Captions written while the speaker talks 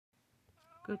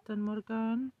Guten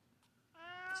Morgen.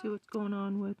 See what's going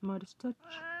on with Midas Touch.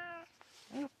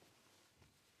 Oh.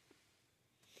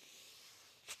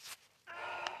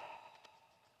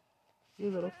 You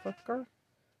little fucker.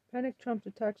 Panic Trump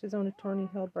attacks his own attorney,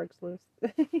 hell breaks loose.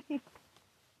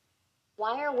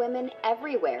 Why are women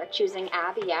everywhere choosing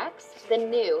Abby X, the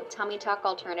new tummy tuck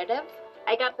alternative?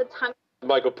 I got the tummy.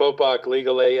 Michael Popok,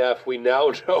 Legal AF. We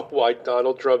now know why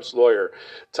Donald Trump's lawyer,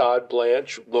 Todd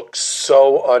Blanche, looked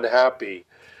so unhappy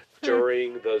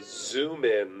during the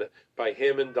zoom-in by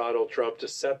him and Donald Trump to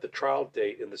set the trial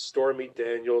date in the Stormy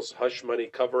Daniels hush money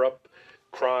cover-up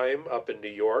crime up in New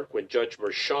York, when Judge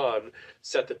Merchan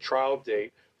set the trial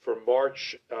date for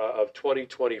March of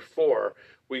 2024.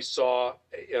 We saw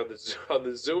on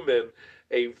the zoom-in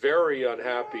a very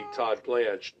unhappy Todd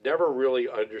Blanche, never really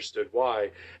understood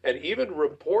why, and even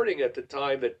reporting at the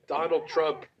time that Donald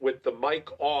Trump, with the mic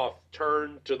off,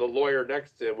 turned to the lawyer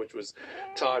next to him, which was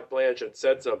Todd Blanche, and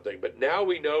said something. But now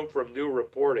we know from new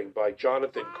reporting by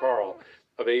Jonathan Karl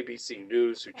of ABC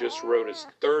News, who just wrote his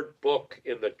third book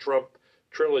in the Trump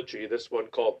trilogy, this one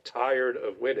called Tired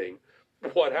of Winning,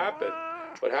 what happened.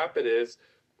 What happened is,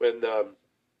 when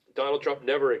Donald Trump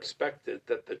never expected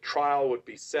that the trial would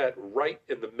be set right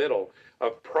in the middle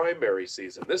of primary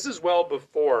season. This is well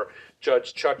before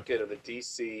Judge Chutkan in the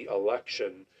D.C.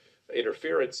 election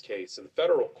interference case in the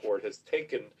federal court has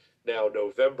taken now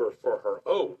November for her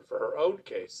own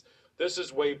case. This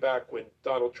is way back when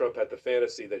Donald Trump had the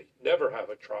fantasy that he'd never have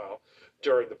a trial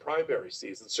during the primary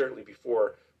season, certainly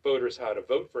before voters had to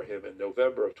vote for him in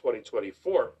November of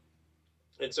 2024.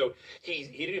 And so he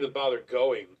didn't even bother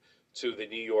going to the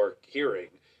New York hearing.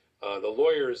 The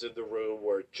lawyers in the room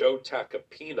were Joe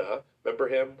Tacopina, remember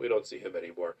him? We don't see him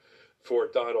anymore, for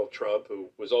Donald Trump, who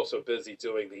was also busy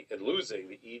doing losing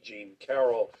the E. Jean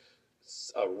Carroll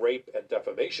rape and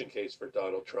defamation case for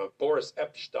Donald Trump. Boris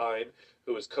Epshteyn,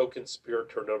 who was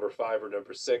co-conspirator number 5 or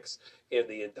number 6 in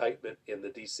the indictment in the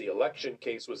D.C. election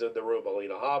case, was in the room.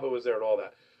 Alina Habba was there and all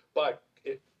that. But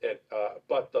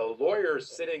the lawyers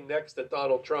sitting next to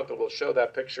Donald Trump, and we'll show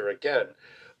that picture again,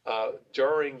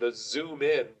 during the zoom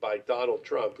in by Donald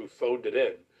Trump, who phoned it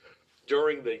in,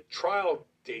 during the trial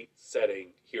date setting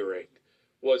hearing,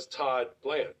 was Todd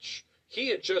Blanche. He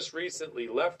had just recently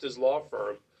left his law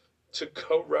firm to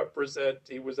go represent,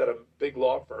 he was at a big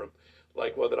law firm,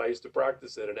 like one that I used to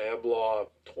practice in, an AmLaw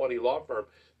 20 law firm,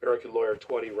 American Lawyer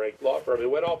 20 ranked law firm. He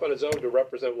went off on his own to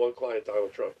represent one client,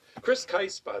 Donald Trump. Chris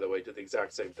Keiss, by the way, did the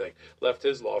exact same thing. Left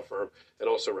his law firm and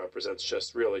also represents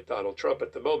just really Donald Trump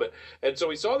at the moment. And so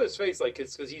we saw this face, like,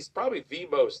 because he's probably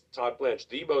Todd Blanche,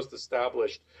 the most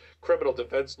established criminal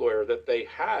defense lawyer that they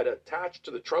had attached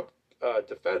to the Trump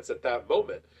defense at that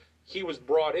moment. He was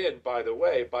brought in, by the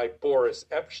way, by Boris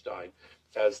Epshteyn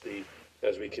as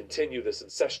we continue this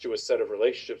incestuous set of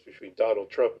relationships between Donald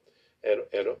Trump and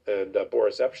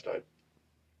Boris Epshteyn.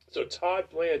 So Todd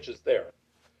Blanche is there.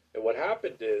 And what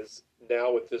happened is,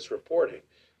 now with this reporting,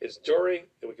 is during,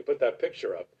 and we can put that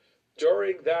picture up,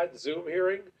 during that Zoom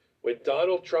hearing, when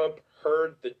Donald Trump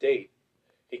heard the date,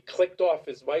 he clicked off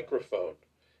his microphone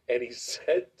and he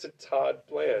said to Todd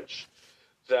Blanche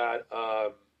that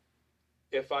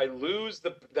if I lose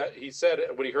he said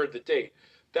when he heard the date,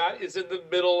 that is in the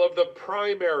middle of the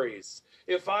primaries.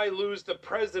 If I lose the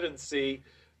presidency,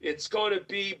 it's going to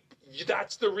be,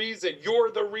 that's the reason.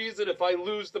 You're the reason if I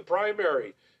lose the primary.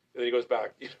 And then he goes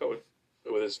back,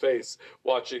 with his face,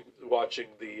 watching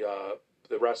the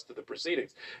rest of the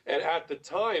proceedings. And at the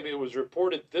time, it was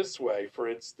reported this way, for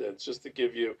instance, just to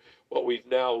give you what we've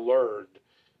now learned.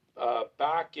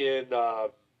 Back in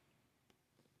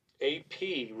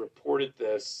AP reported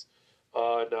this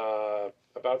on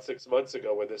about 6 months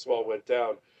ago when this all went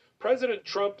down. President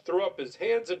Trump threw up his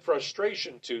hands in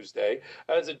frustration Tuesday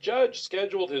as a judge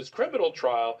scheduled his criminal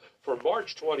trial for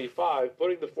March 25,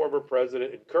 putting the former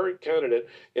president and current candidate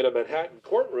in a Manhattan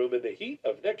courtroom in the heat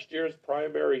of next year's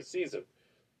primary season.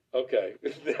 Okay,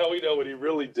 now we know what he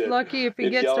really did. Lucky if he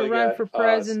gets to run for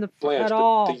president at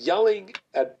all. The yelling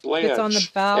at Blanche on the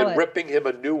ballot and ripping him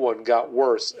a new one got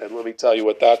worse, and let me tell you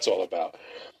what that's all about.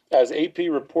 As AP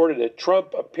reported it,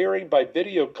 Trump, appearing by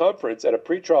video conference at a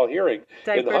pretrial hearing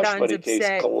in the hush money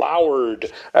case, glowered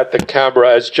at the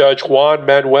camera as Judge Juan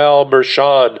Manuel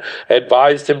Merchan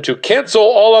advised him to cancel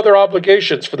all other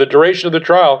obligations for the duration of the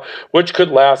trial, which could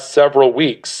last several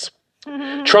weeks.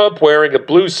 Trump, wearing a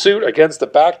blue suit against the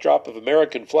backdrop of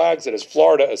American flags at his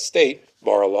Florida estate,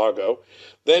 Mar-a-Lago,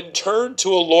 then turned to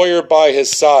a lawyer by his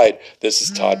side. This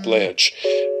is Todd Blanche.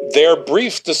 their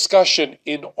brief discussion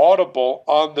inaudible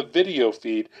on the video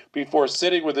feed before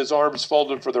sitting with his arms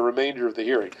folded for the remainder of the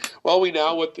hearing. Well, we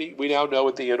now know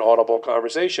what the inaudible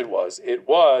conversation was. It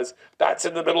was, that's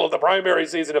in the middle of the primary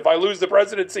season. If I lose the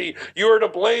presidency, you're to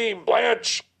blame,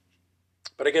 Blanche.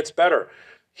 But it gets better.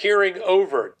 Hearing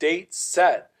over, date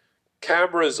set,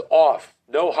 cameras off.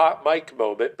 No hot mic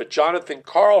moment, but Jonathan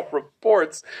Karl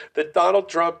reports that Donald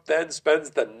Trump then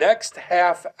spends the next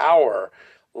half hour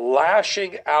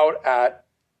lashing out at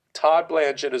Todd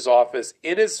Blanche in his office,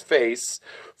 in his face,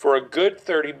 for a good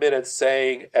 30 minutes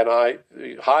saying, and I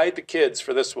hide the kids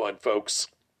for this one, folks.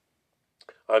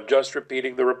 I'm just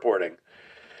repeating the reporting.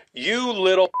 You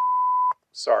little...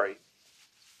 Sorry,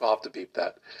 I'll have to beep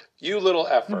that. You little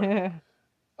effer.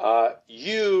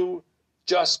 You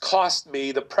just cost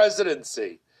me the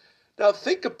presidency. Now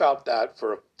think about that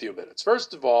for a few minutes.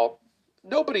 First of all,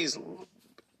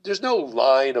 there's no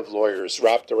line of lawyers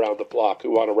wrapped around the block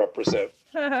who want to represent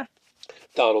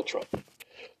Donald Trump.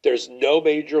 There's no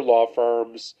major law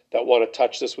firms that want to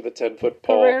touch this with a 10-foot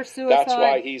pole. Career suicide. That's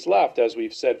why he's left, as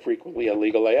we've said frequently on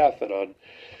Legal AF and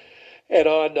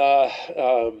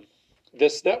on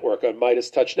this network, on Midas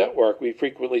Touch Network. We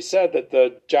frequently said that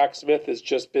the Jack Smith is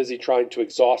just busy trying to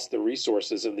exhaust the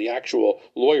resources and the actual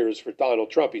lawyers for Donald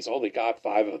Trump. He's only got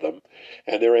 5 of them,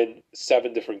 and they're in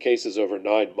 7 different cases over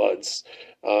 9 months.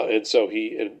 And so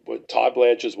Todd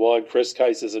Blanche is one, Chris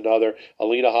Kice is another.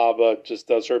 Alina Habba just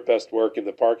does her best work in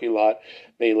the parking lot,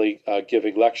 mainly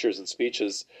giving lectures and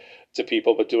speeches to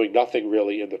people, but doing nothing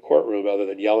really in the courtroom other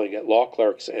than yelling at law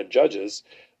clerks and judges.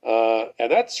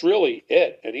 And that's really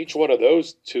it. And each one of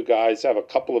those 2 guys have a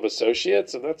couple of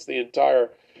associates, and that's the entire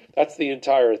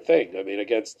thing. I mean,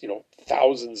 against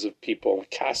thousands of people, a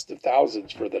cast of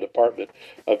thousands for the Department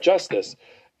of Justice.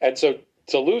 And so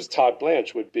to lose Todd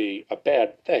Blanche would be a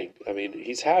bad thing. I mean,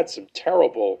 he's had some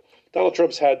terrible... Donald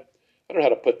Trump's had... I don't know how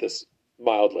to put this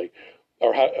mildly.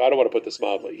 I don't want to put this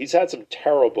mildly. He's had some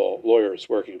terrible lawyers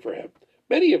working for him.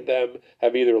 Many of them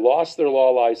have either lost their law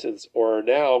license or are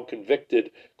now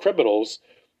convicted criminals,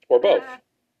 or both,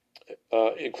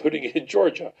 including in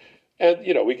Georgia. And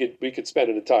we could spend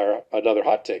another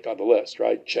hot take on the list,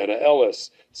 right? Jenna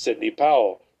Ellis, Sidney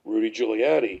Powell, Rudy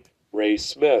Giuliani, Ray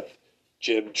Smith,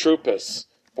 Jim Trupis,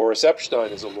 Boris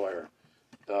Epstein is a lawyer.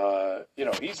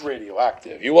 He's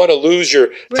radioactive. You want to lose your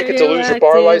ticket to lose your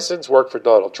bar license? Work for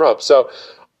Donald Trump. So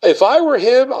if I were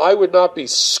him, I would not be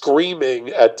screaming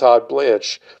at Todd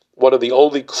Blanche, one of the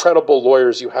only credible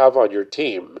lawyers you have on your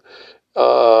team,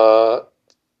 about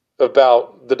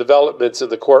the developments in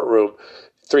the courtroom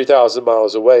 3,000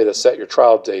 miles away to set your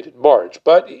trial date in March.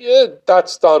 But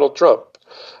that's Donald Trump.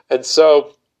 And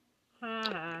so,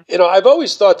 I've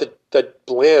always thought that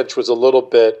Blanche was a little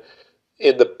bit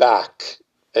in the back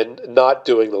and not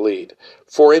doing the lead.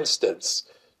 For instance,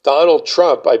 Donald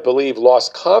Trump, I believe,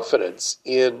 lost confidence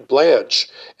in Blanche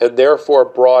and therefore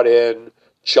brought in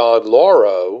John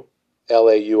Lauro,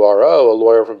 Lauro, a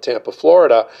lawyer from Tampa,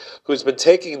 Florida, who's been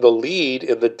taking the lead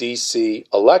in the D.C.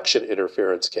 election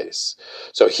interference case.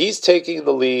 So he's taking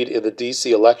the lead in the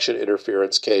D.C. election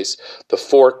interference case, the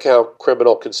 4-count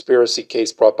criminal conspiracy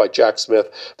case brought by Jack Smith,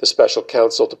 the special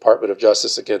counsel, Department of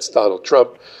Justice, against Donald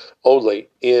Trump, only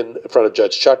in front of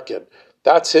Judge Chutkan.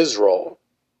 That's his role.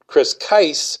 Chris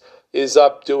Kice is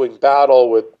up doing battle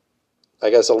with, I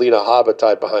guess, Alina Habba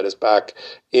tied behind his back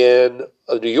in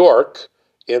New York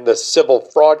in the civil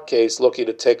fraud case, looking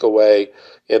to take away,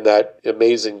 in that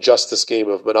amazing justice game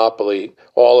of Monopoly,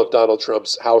 all of Donald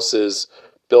Trump's houses,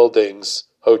 buildings,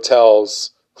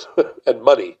 hotels, and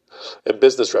money, and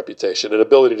business reputation, and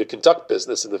ability to conduct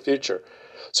business in the future.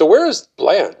 So where is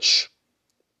Blanche?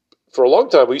 For a long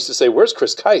time, we used to say, where's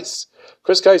Chris Kice?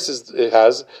 Chris Kice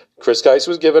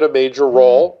was given a major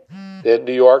role in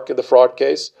New York in the fraud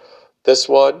case. This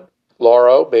one,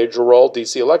 Lauro, major role,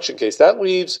 D.C. election case. That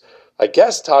leaves, I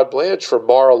guess, Todd Blanche for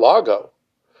Mar-a-Lago.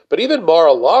 But even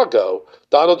Mar-a-Lago,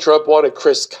 Donald Trump wanted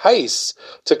Chris Kice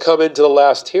to come into the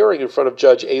last hearing in front of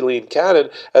Judge Aileen Cannon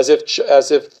as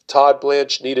if Todd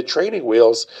Blanche needed training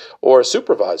wheels or a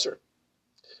supervisor.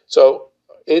 So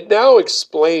it now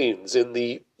explains in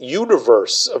the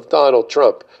universe of Donald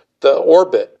Trump, the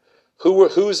orbit,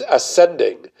 who's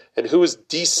ascending and who is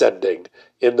descending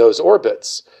in those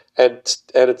orbits. And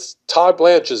it's Todd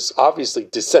Blanche is obviously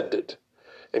descended,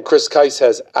 and Chris Kice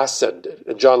has ascended,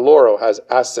 and John Lauro has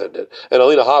ascended, and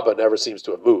Alina Habba never seems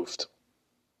to have moved.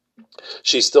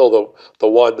 She's still the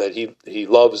one that he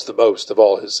loves the most of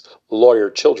all his lawyer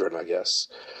children, I guess.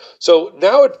 So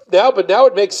now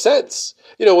it makes sense.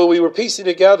 When we were piecing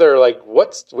together, like,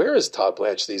 where is Todd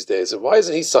Blanche these days, and why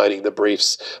isn't he signing the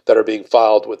briefs that are being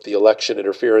filed with the election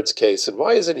interference case, and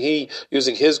why isn't he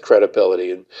using his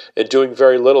credibility and doing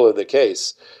very little in the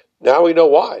case? Now we know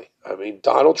why. I mean,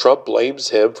 Donald Trump blames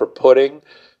him for putting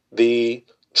the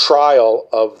trial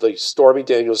of the Stormy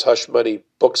Daniels hush money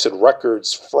books and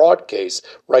records fraud case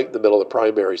right in the middle of the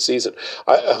primary season.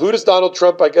 Who does Donald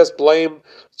Trump, I guess, blame?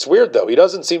 It's weird, though. He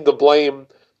doesn't seem to blame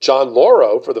John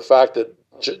Lauro for the fact that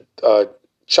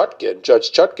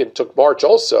Judge Chutkin took March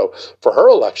also for her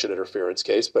election interference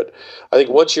case. But I think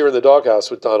once you're in the doghouse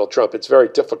with Donald Trump, it's very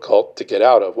difficult to get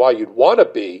out of. Why you'd want to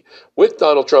be with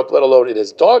Donald Trump, let alone in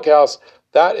his doghouse,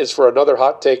 that is for another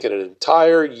hot take in an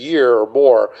entire year or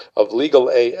more of Legal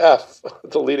AF,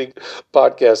 the leading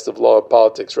podcast of law and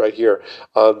politics right here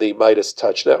on the Midas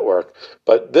Touch Network.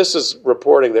 But this is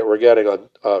reporting that we're getting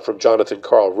on from Jonathan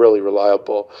Karl, really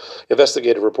reliable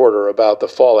investigative reporter, about the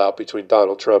fallout between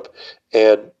Donald Trump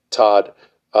and Todd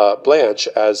Blanche,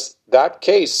 as that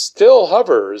case still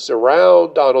hovers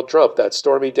around Donald Trump, that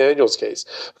Stormy Daniels case,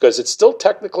 because it's still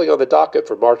technically on the docket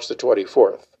for March the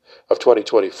 24th. Of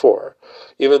 2024,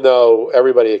 even though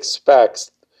everybody expects,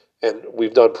 and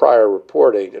we've done prior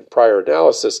reporting and prior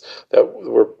analysis, that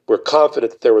we're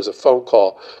confident that there was a phone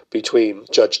call between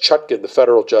Judge Chutkin, the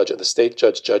federal judge, and the state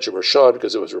judge, Judge Merchan,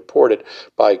 because it was reported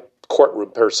by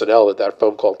courtroom personnel that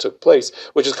phone call took place,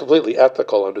 which is completely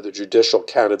ethical under the judicial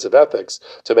canons of ethics,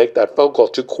 to make that phone call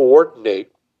to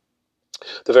coordinate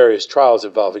the various trials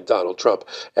involving Donald Trump,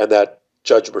 and that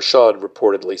Judge Merchan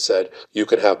reportedly said, you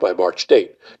can have my March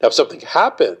date. Now, if something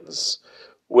happens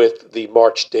with the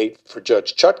March date for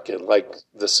Judge Chutkin, like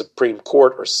the Supreme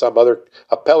Court or some other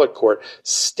appellate court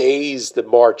stays the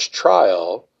March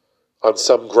trial on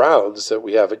some grounds that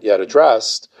we haven't yet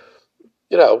addressed,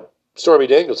 Stormy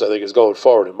Daniels, I think, is going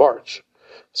forward in March.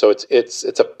 So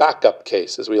it's a backup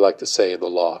case, as we like to say in the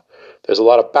law. There's a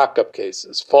lot of backup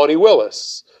cases. Fani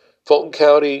Willis, Fulton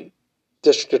County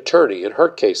District Attorney, in her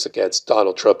case against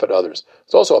Donald Trump and others.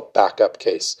 It's also a backup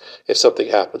case if something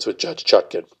happens with Judge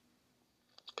Chutkin.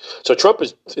 So Trump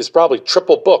is probably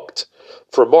triple booked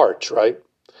for March, right?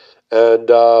 And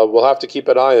we'll have to keep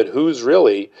an eye on who's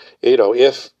really,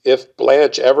 if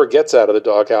Blanche ever gets out of the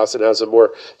doghouse and has a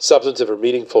more substantive or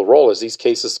meaningful role as these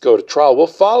cases go to trial. We'll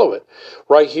follow it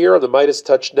right here on the Midas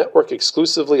Touch Network,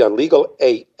 exclusively on Legal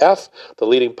AF, the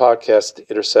leading podcast at the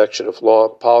intersection of law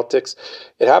and politics.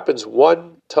 It happens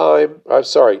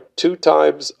two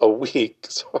times a week.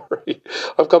 Sorry,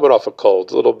 I'm coming off a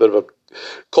cold, a little bit of a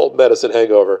cold medicine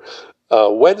hangover.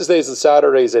 Wednesdays and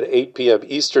Saturdays at 8 p.m.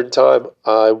 Eastern Time.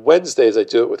 Wednesdays, I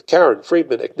do it with Karen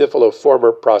Friedman Agnifilo,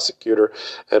 former prosecutor,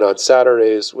 and on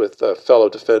Saturdays with a fellow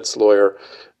defense lawyer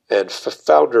and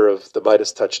founder of the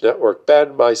Midas Touch Network,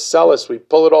 Ben Meiselas. We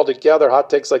pull it all together, hot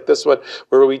takes like this one,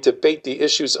 where we debate the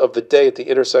issues of the day at the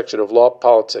intersection of law,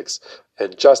 politics,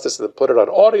 and justice, and then put it on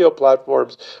audio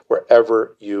platforms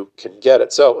wherever you can get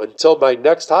it. So until my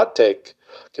next hot take,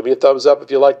 give me a thumbs up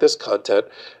if you like this content.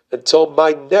 Until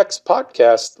my next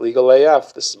podcast, Legal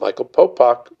AF, this is Michael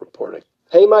Popak reporting.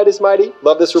 Hey Midas Mighty,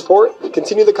 love this report?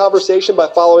 Continue the conversation by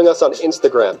following us on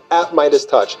Instagram,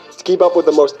 @MidasTouch, to keep up with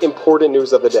the most important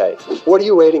news of the day. What are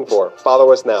you waiting for?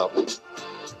 Follow us now.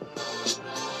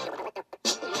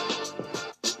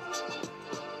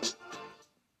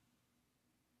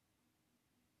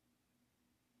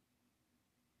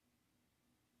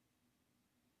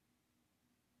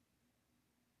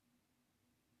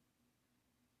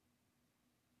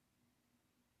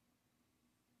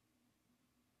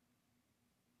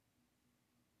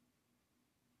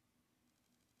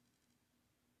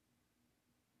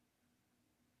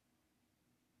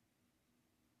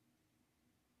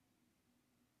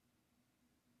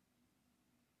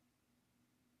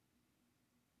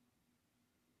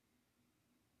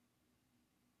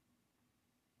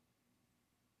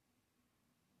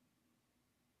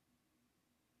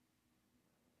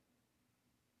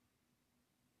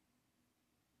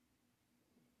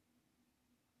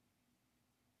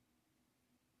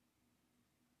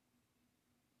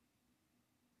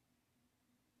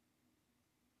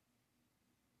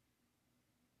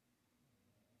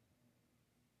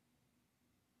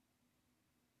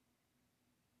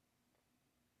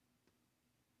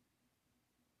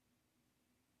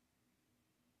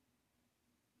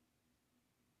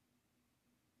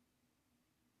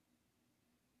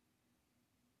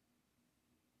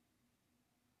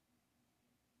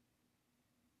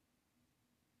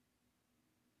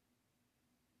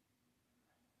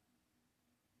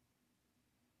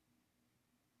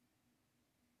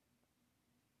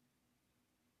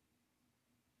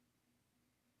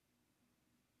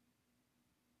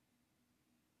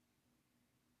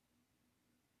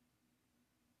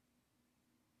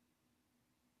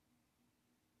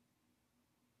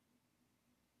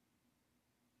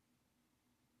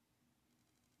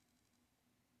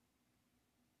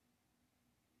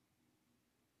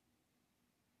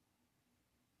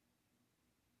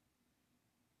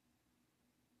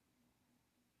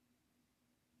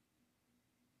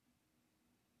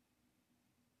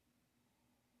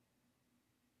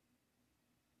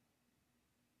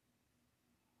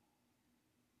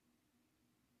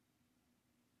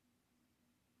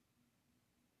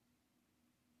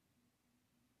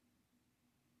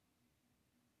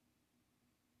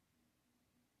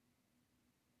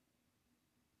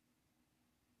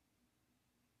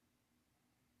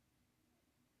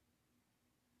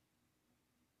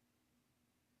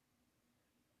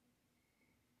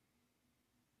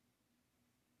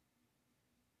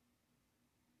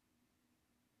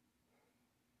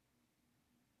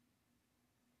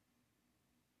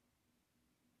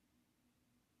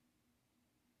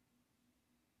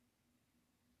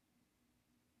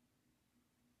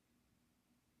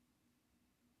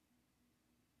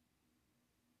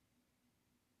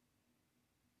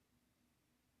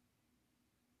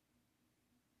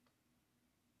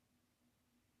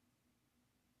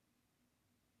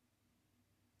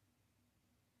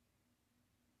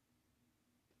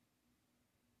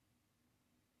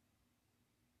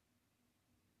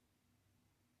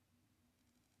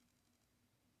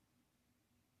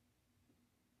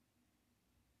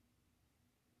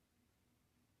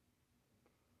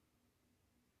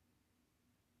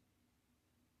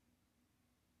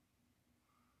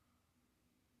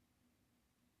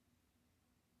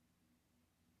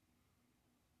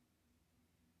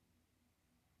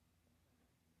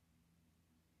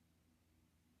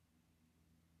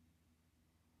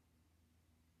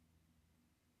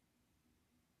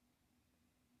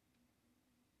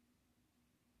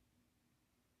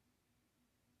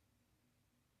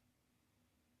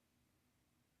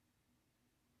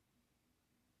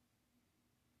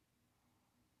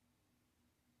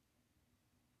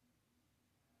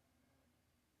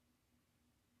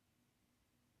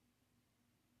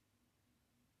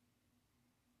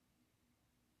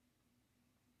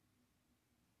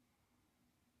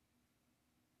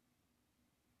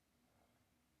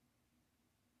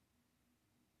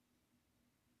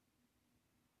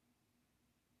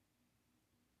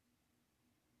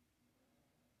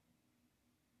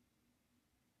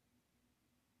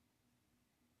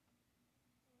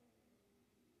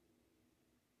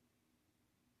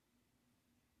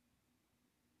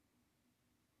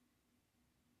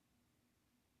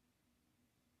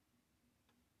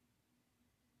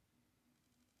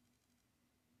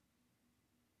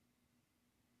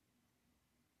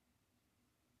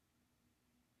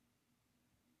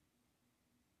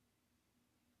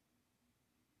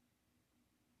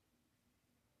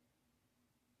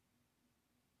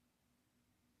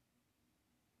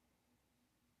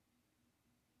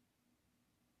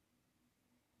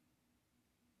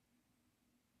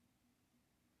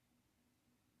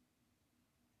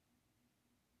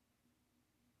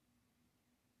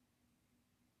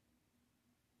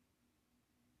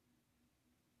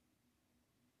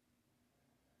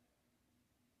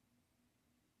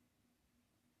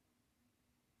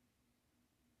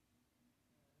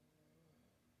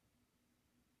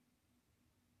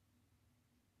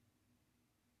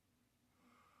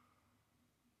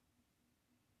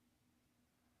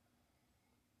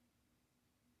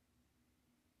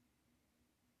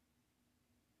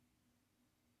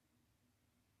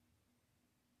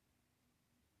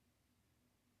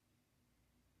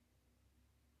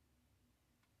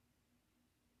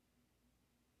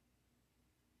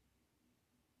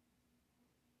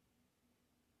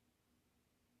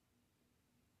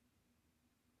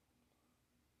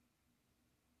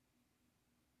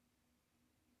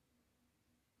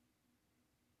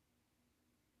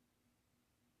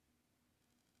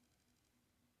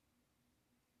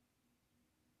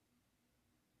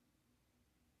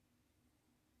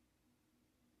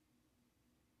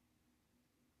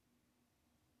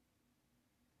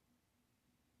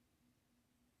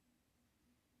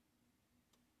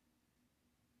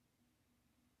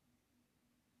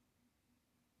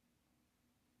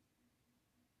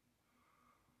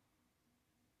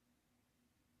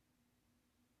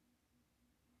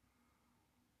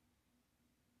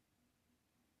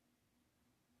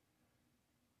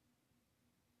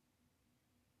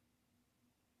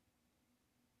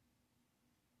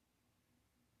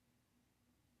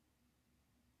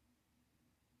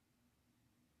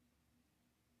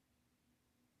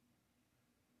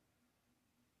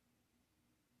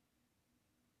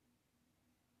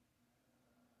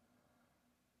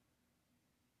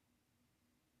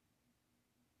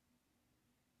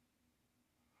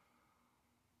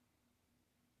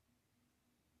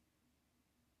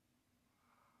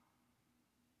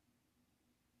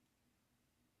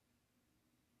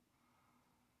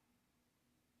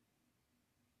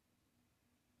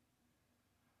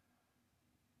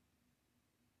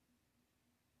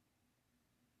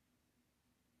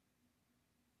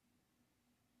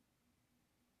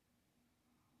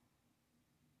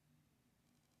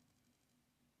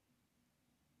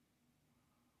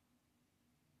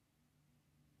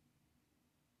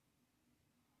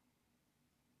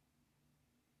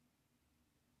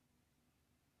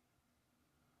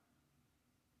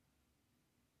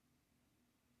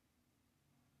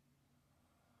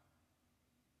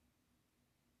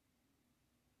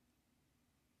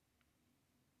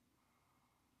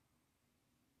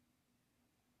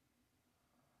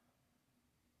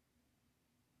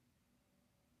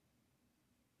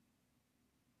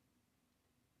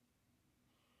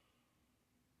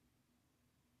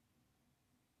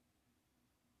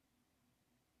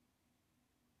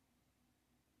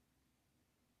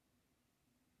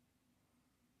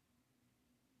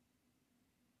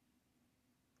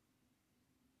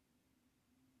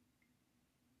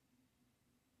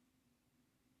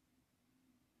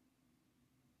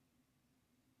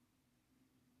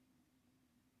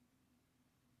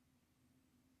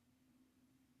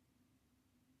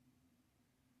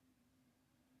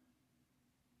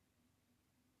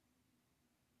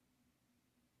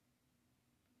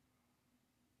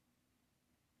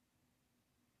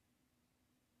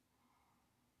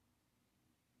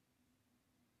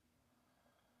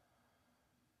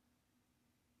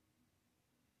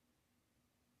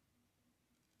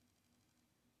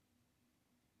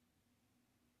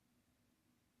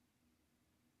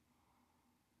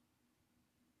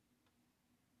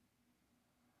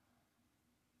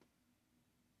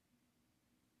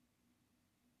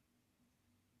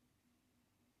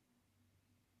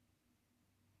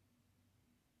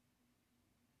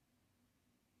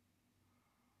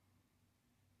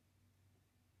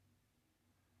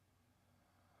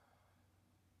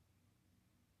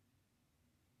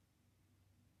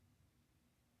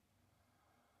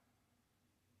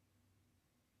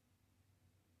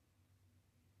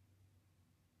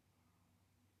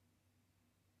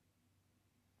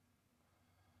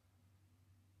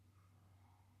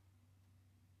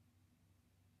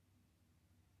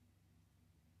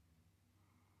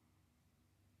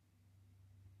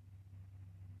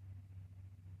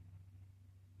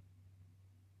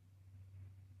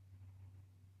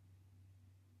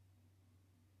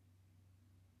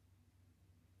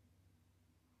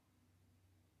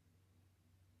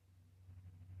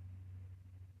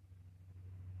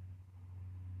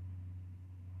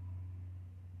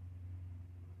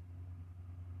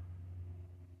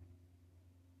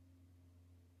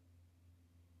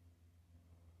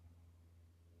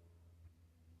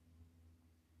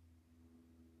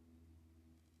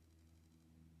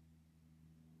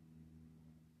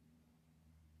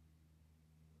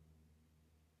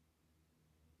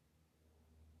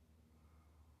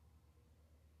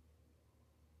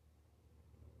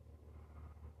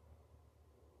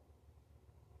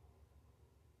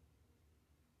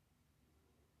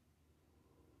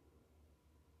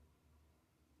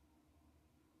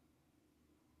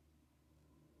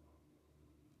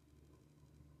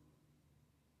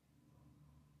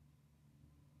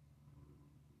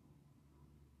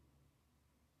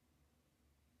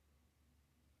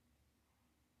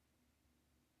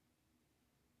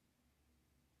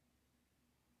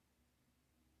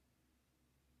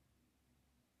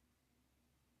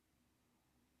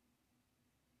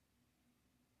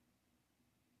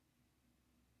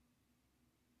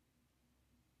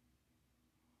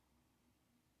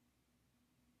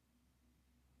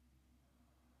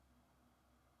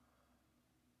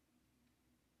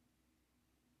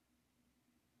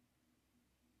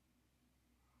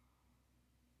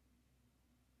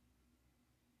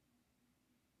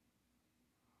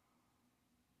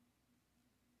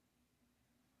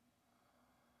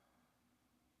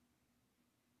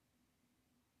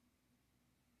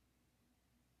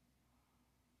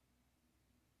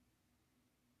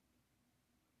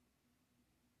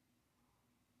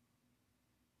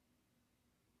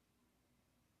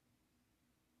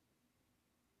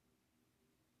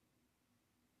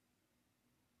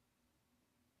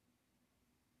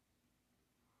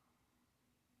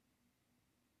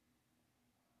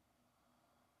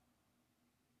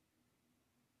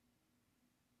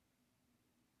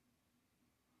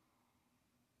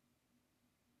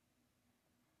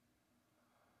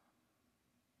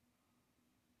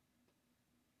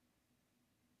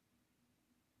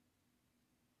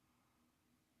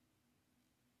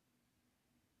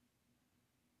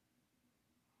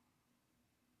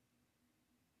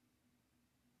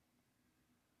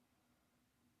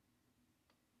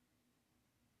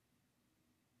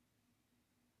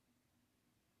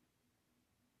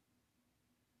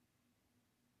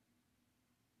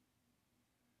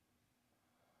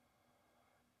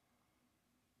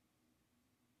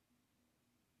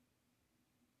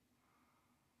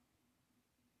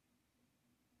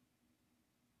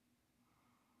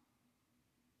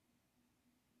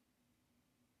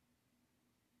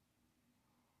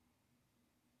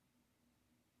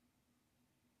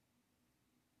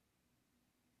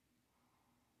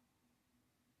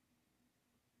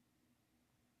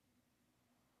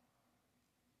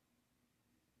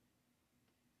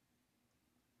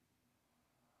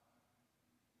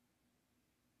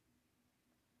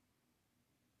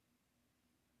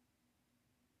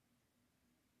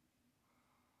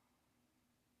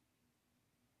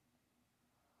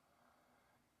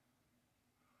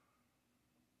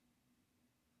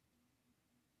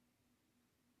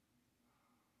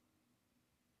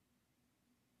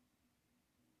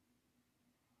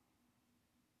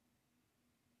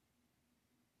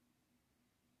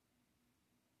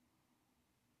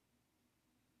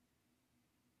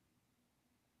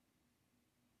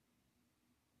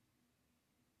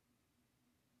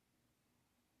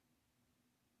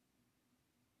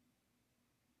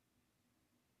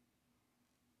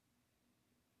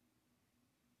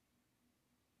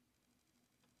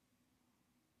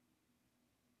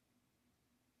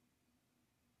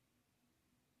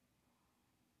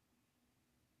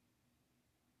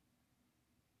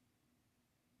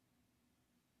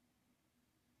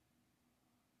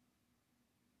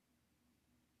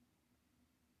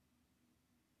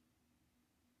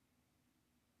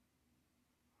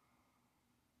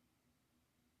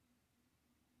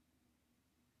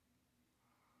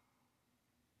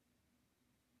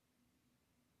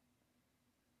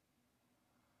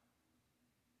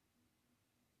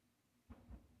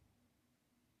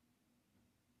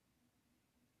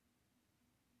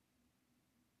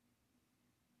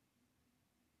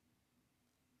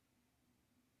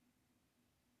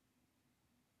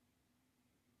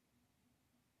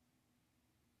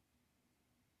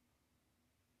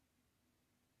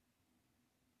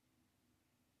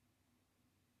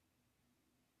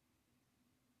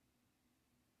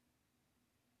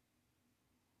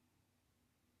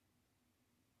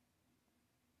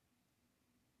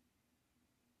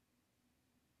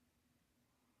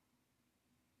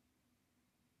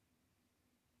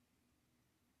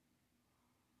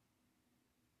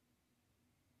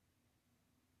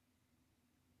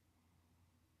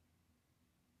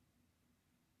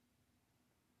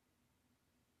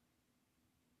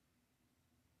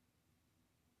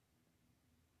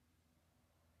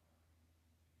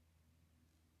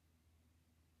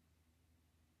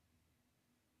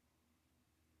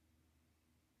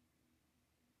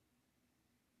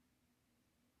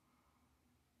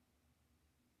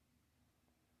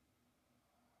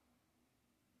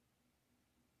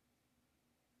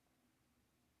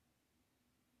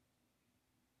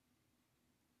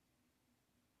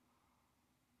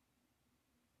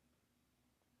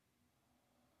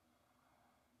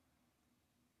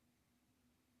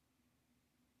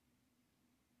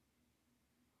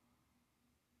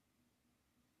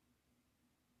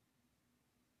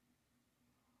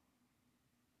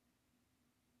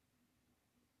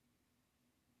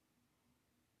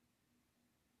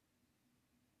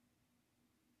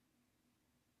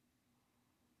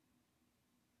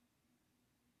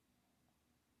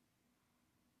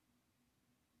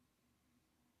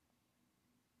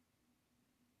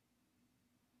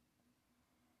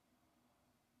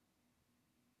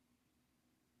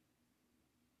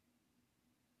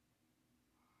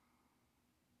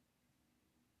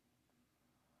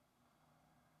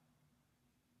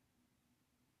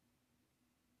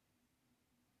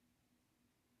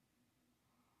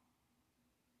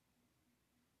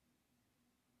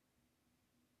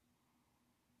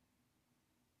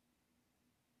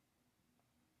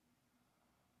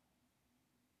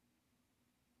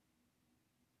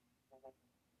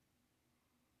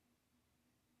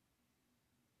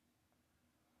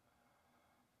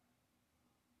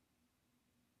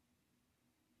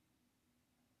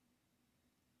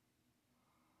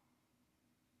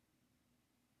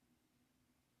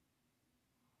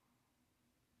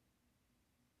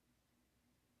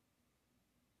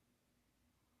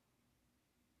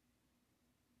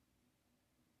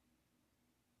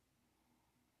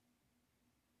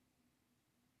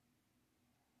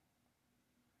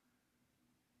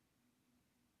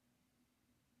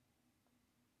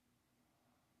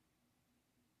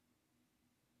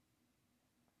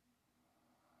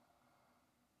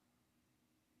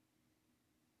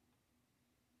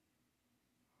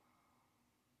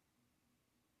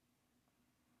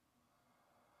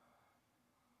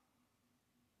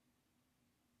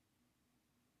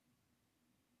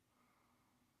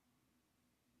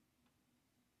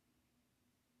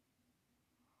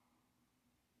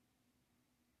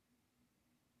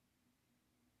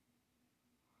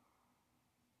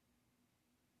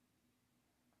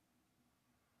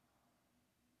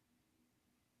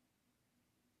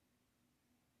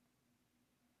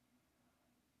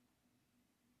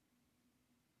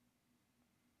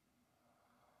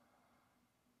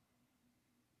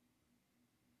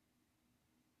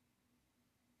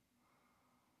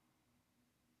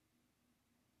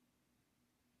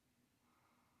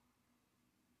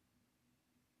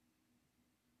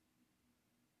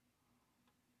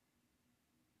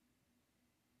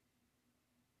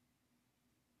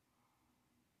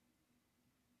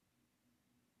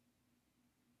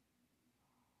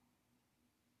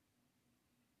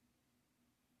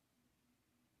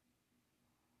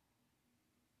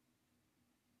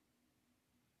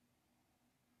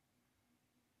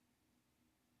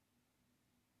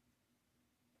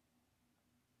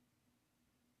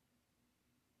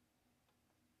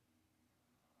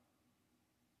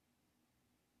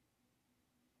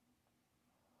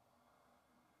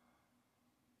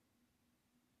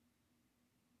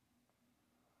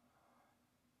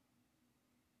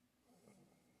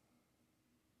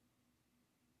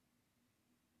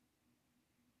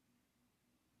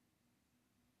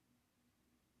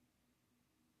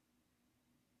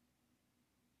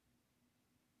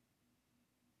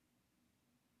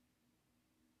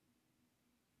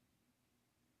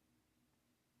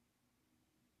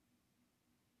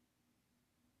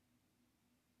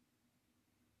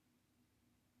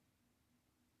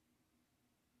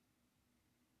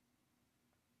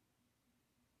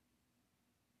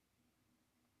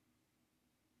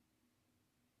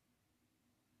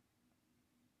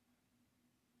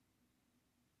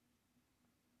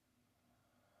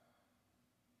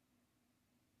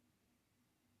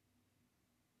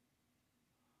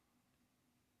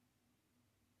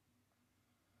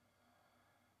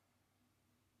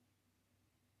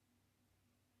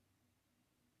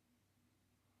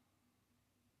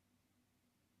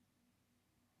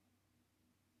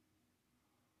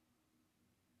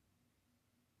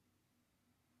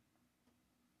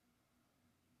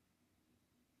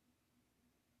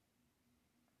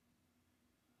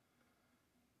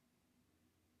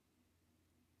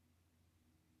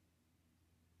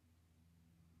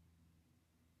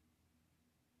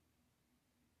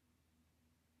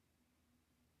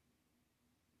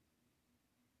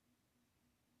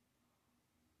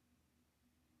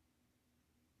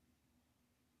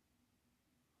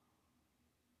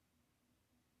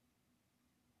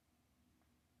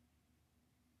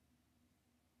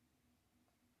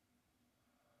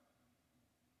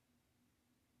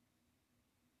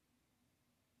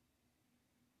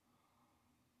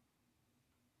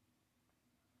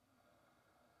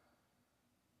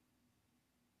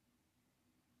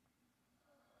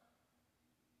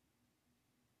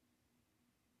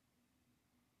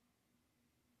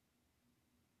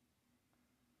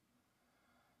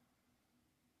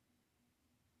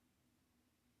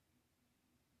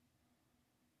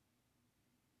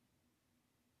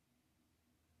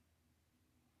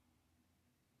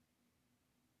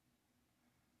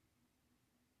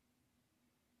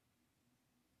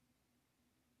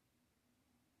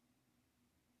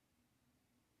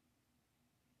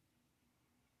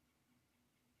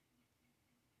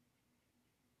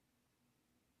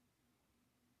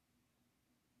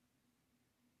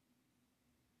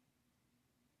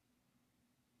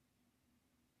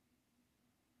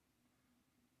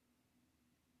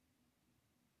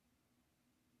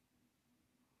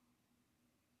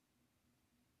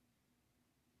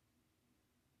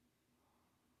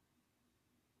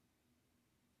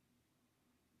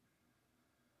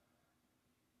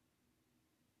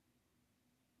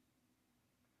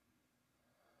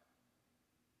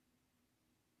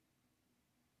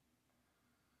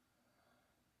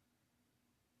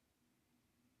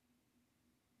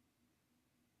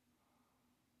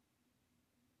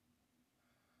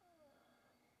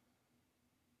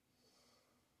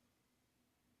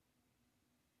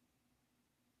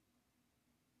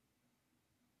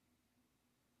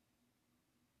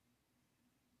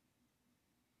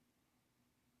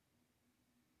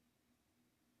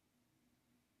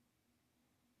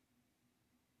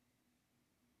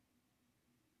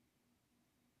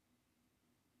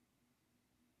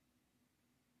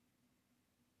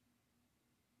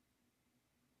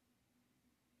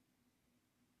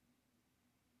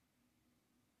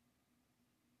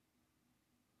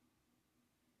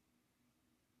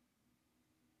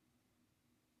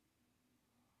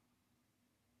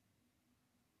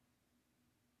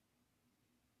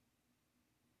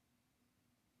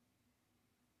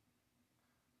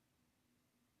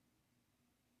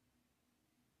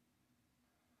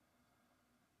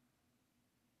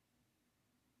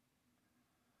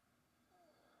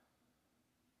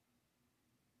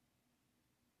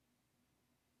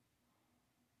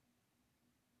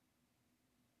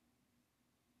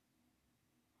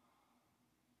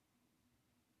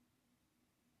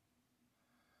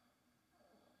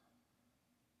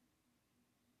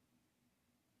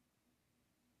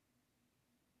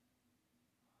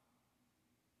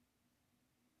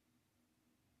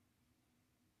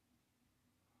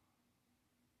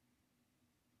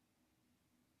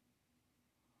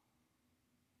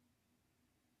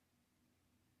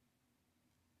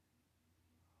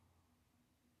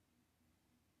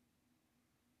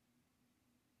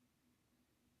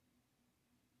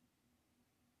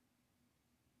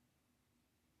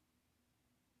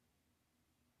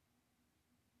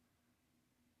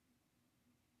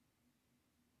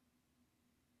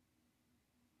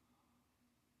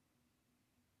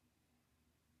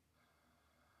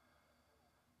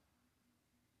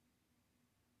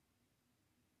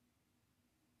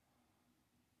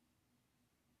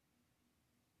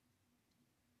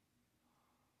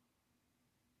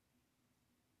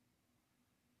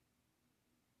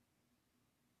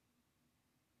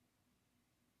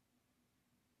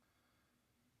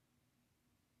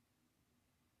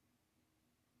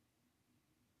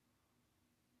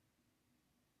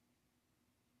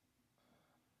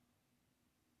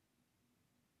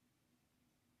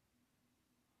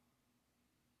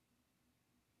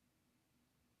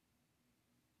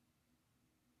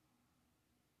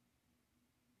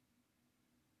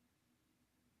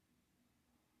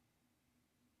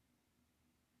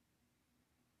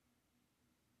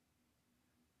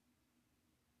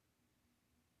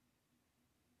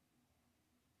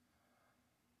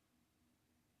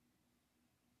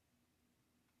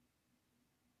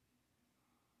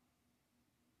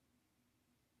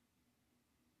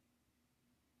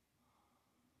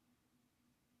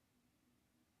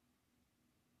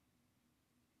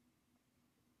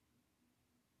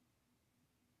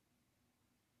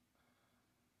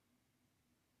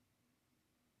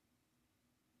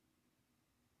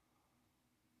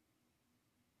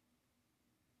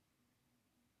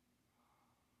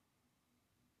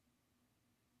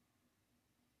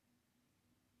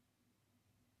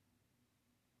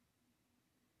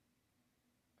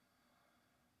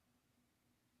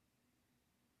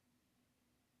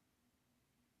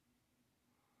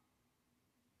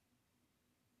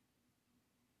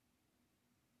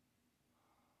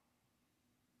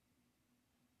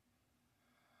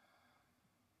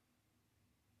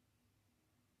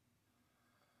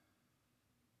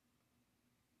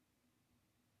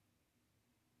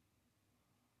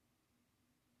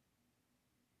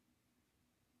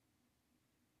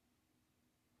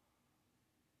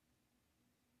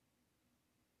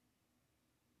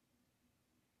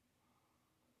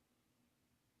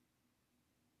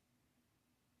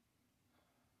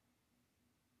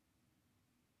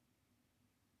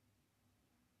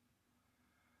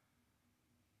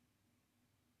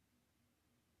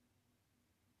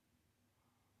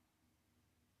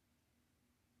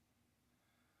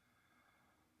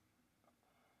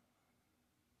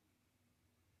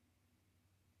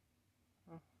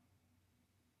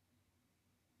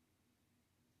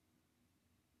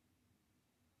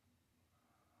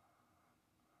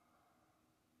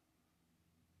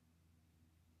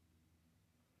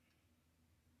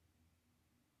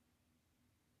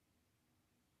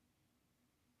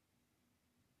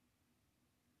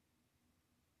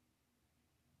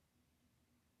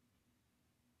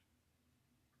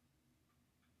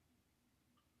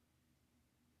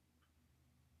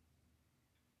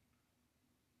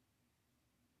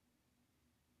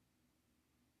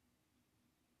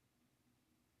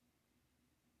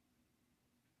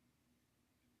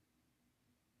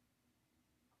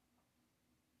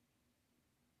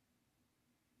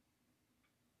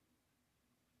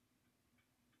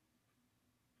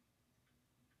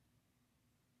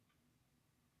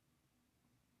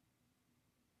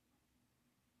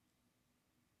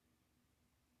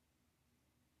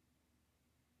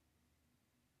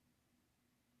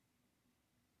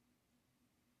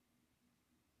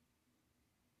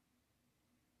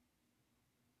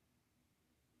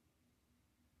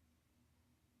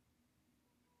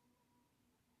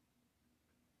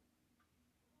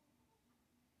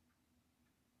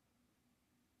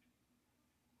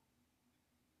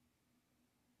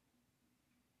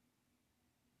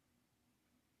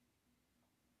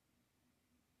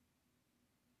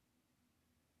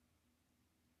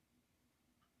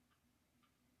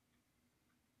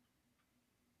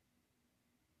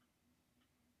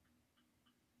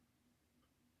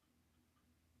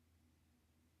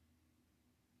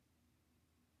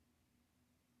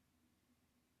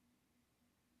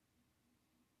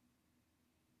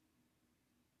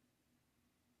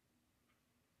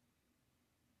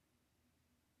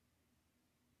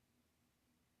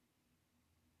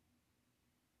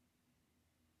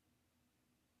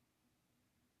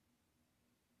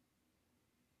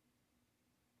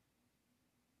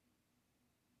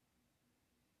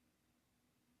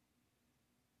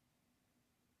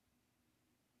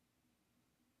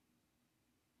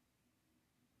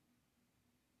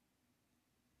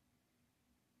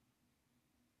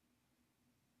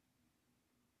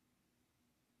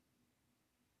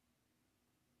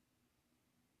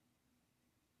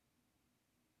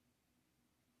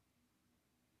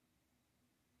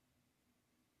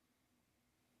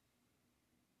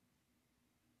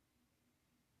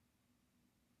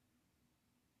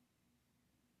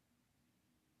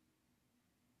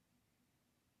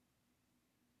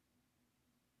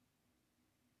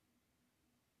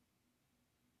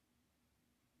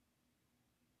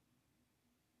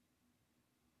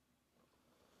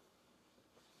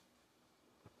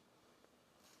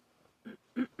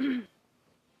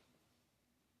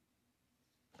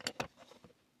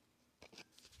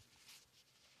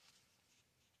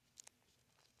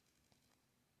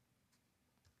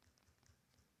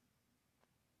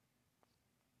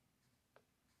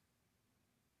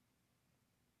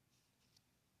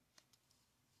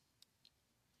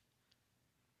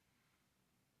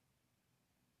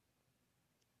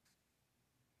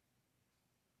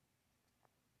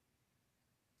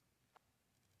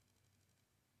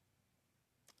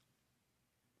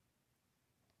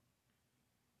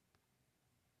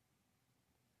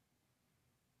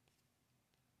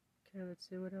 Okay, let's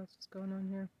see what else is going on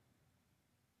here.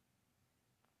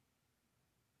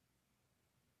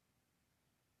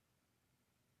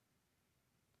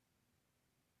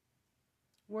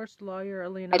 Worst lawyer,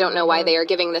 Alina. I don't know why they are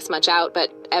giving this much out,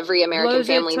 but every American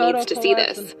family needs to see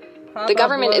this. The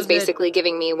government is basically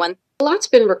giving me one. A lot's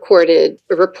been reported,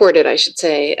 I should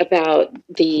say, about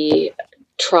the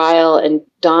trial and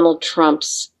Donald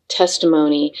Trump's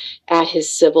testimony at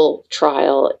his civil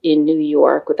trial in New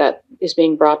York that is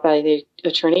being brought by the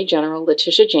Attorney General,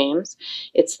 Letitia James.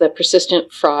 It's the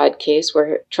persistent fraud case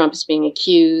where Trump is being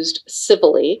accused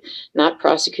civilly, not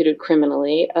prosecuted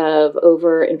criminally, of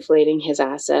overinflating his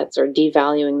assets or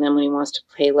devaluing them when he wants to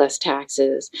pay less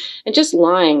taxes and just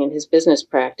lying in his business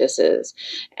practices.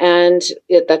 And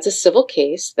that's a civil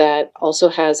case that also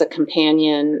has a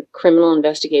companion criminal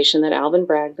investigation that Alvin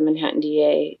Bragg, the Manhattan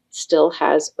DA, still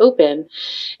has open.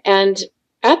 And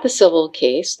at the civil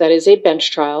case, that is a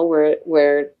bench trial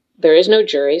where there is no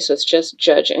jury, so it's just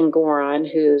Judge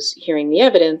Engoron who's hearing the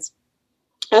evidence.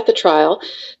 At the trial,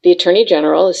 the Attorney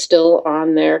General is still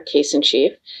on their case in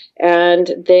chief,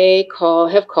 and they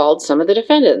have called some of the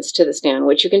defendants to the stand,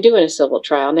 which you can do in a civil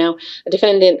trial. Now, a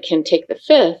defendant can take the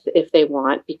fifth if they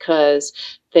want because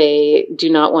they do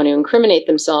not want to incriminate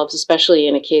themselves, especially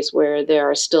in a case where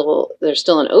there's still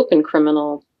an open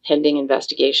criminal pending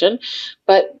investigation.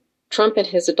 But Trump and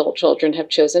his adult children have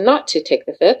chosen not to take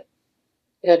the fifth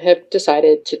and have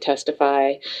decided to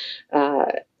testify,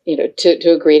 to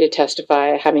agree to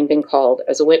testify, having been called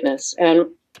as a witness. And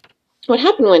what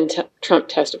happened when Trump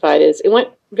testified is it went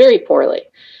very poorly.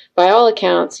 By all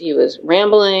accounts, he was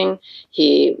rambling.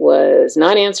 He was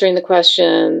not answering the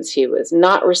questions. He was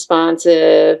not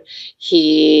responsive.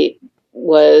 He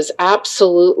was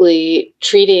he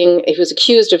was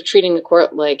accused of treating the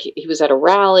court like he was at a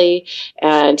rally,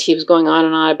 and he was going on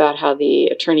and on about how the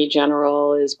Attorney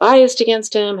General is biased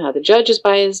against him, how the judge is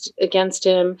biased against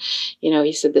him.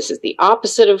 He said this is the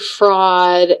opposite of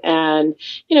fraud, and,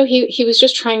 he was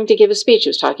just trying to give a speech. He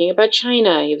was talking about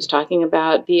China. He was talking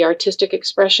about the artistic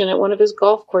expression at one of his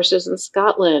golf courses in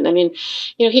Scotland. I mean,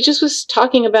 he just was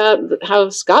talking about how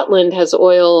Scotland has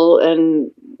oil and,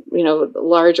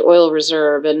 large oil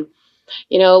reserve and,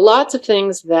 lots of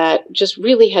things that just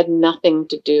really had nothing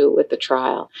to do with the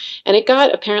trial. And it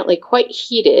got apparently quite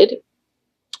heated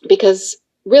because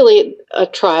really a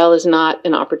trial is not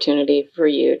an opportunity for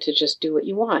you to just do what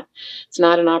you want. It's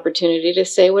not an opportunity to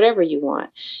say whatever you want.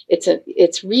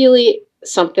 It's really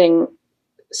something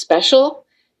special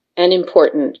and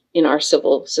important in our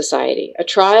civil society. A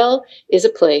trial is a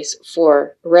place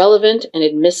for relevant and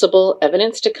admissible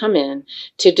evidence to come in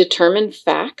to determine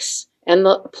facts and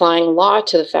applying law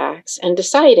to the facts and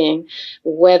deciding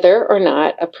whether or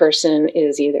not a person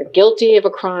is either guilty of a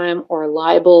crime or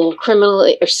liable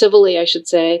criminally or civilly, I should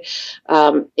say.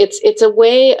 It's a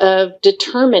way of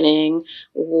determining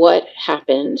what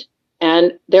happened.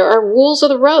 And there are rules of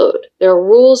the road. There are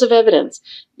rules of evidence.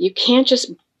 You can't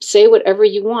just say whatever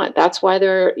you want. That's why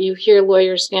you hear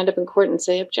lawyers stand up in court and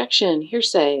say objection,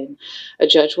 hearsay. And a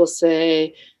judge will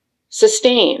say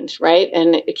sustained, right?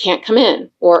 And it can't come in,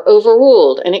 or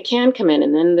overruled, and it can come in.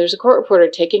 And then there's a court reporter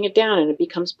taking it down and it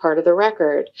becomes part of the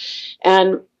record.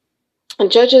 And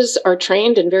judges are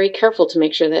trained and very careful to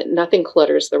make sure that nothing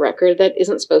clutters the record that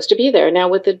isn't supposed to be there. Now,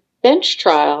 with the bench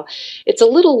trial, it's a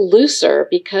little looser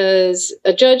because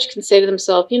a judge can say to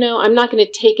themselves, I'm not going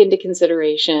to take into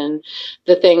consideration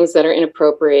the things that are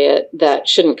inappropriate that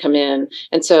shouldn't come in.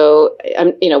 And so,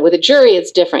 with a jury,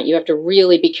 it's different. You have to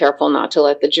really be careful not to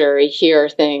let the jury hear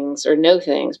things or know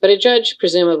things. But a judge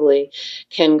presumably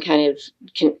can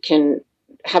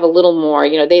have a little more,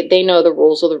 they know the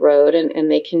rules of the road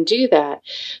and they can do that.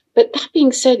 But that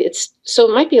being said, it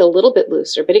might be a little bit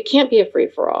looser, but it can't be a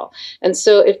free-for-all. And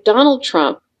so if Donald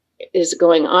Trump is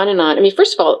going on and on,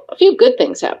 first of all, a few good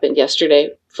things happened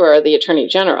yesterday for the Attorney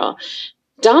General.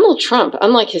 Donald Trump,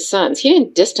 unlike his sons, he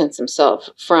didn't distance himself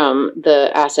from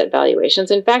the asset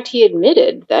valuations. In fact, he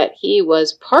admitted that he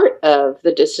was part of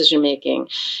the decision making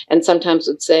and sometimes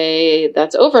would say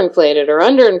that's overinflated or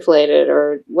underinflated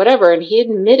or whatever. And he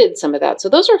admitted some of that. So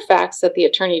those are facts that the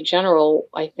Attorney General,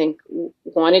 I think,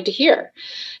 wanted to hear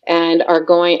and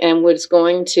was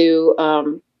going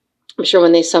to, I'm sure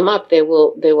when they sum up, they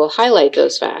will highlight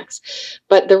those facts.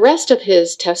 But the rest of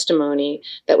his testimony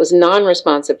that was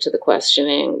non-responsive to the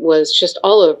questioning was just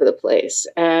all over the place.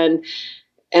 And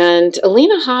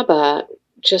Alina Habba,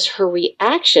 just her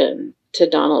reaction to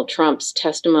Donald Trump's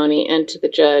testimony and to the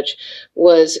judge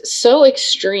was so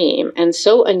extreme and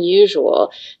so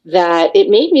unusual that it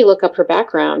made me look up her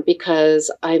background,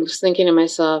 because I was thinking to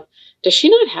myself, does she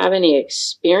not have any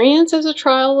experience as a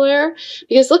trial lawyer?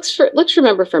 Because let's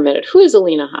remember for a minute, who is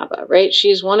Alina Habba, right?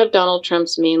 She's one of Donald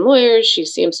Trump's main lawyers. She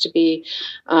seems to be,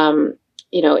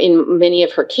 in many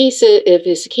of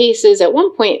his cases. At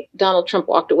one point, Donald Trump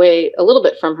walked away a little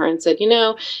bit from her and said,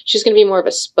 she's going to be more of a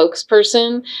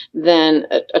spokesperson than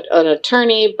an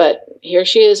attorney. But here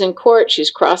she is in court.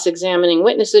 She's cross-examining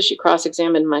witnesses. She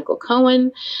cross-examined Michael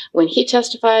Cohen when he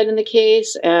testified in the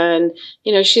case. And,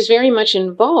 she's very much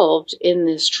involved in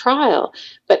this trial.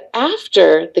 But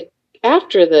after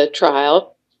the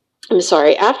trial,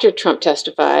 after Trump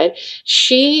testified,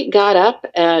 she got up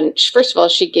and, first of all,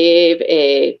 she gave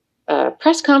a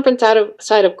press conference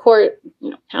outside of court,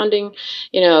 pounding,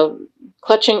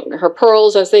 clutching her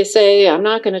pearls, as they say. I'm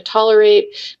not going to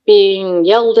tolerate being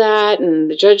yelled at.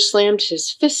 And the judge slammed his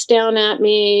fist down at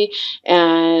me.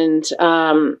 And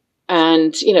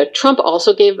Trump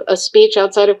also gave a speech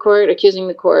outside of court accusing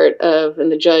the court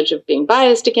and the judge of being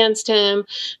biased against him,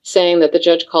 saying that the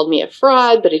judge called me a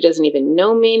fraud, but he doesn't even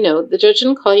know me. No, the judge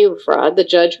didn't call you a fraud. The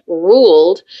judge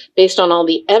ruled, based on all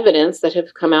the evidence that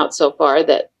have come out so far,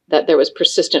 that there was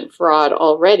persistent fraud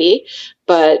already.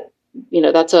 But,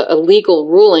 that's a legal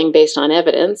ruling based on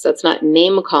evidence. That's not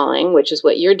name calling, which is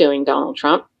what you're doing, Donald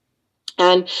Trump.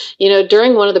 And,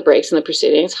 during one of the breaks in the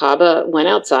proceedings, Habba went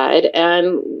outside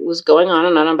and was going on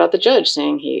and on about the judge,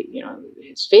 saying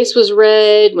his face was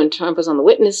red when Trump was on the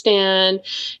witness stand,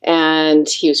 and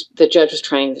the judge was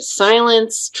trying to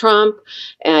silence Trump,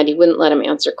 and he wouldn't let him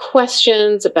answer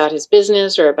questions about his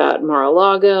business or about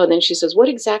Mar-a-Lago. And then she says, what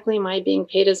exactly am I being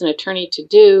paid as an attorney to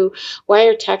do? Why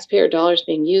are taxpayer dollars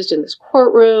being used in this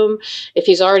courtroom if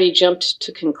he's already jumped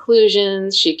to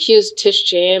conclusions? She accused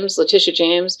Letitia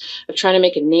James, of trying to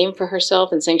make a name for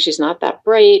herself and saying she's not that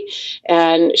bright.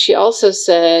 And she also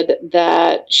said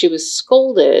that she was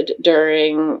scolded during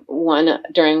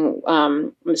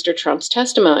Mr. Trump's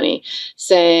testimony,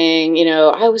 saying,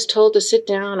 I was told to sit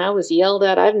down. I was yelled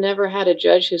at. I've never had a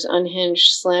judge who's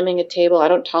unhinged slamming a table. I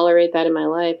don't tolerate that in my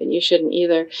life, and you shouldn't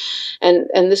either. And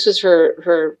this was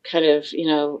her kind of,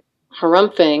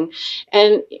 harumphing.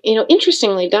 And,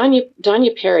 interestingly,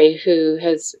 Danya Perry, who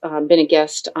has been a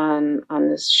guest on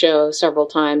this show several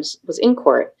times, was in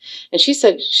court. And she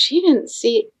said she didn't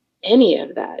see any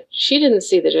of that. She didn't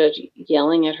see the judge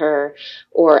yelling at her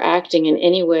or acting in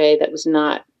any way that was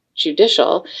not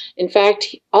judicial. In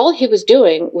fact, all he was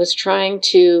doing was trying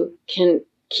to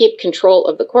keep control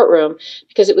of the courtroom,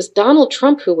 because it was Donald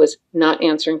Trump who was not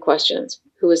answering questions,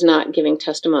 who was not giving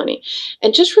testimony.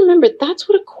 And just remember, that's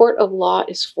what a court of law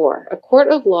is for. A court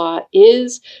of law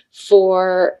is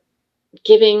for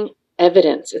giving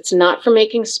evidence. It's not for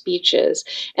making speeches.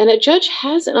 And a judge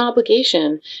has an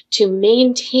obligation to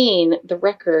maintain the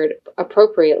record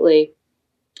appropriately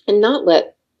and not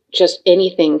let just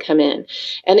anything come in.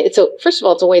 And first of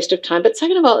all, it's a waste of time. But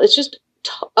second of all, it's just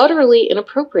utterly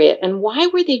inappropriate. And why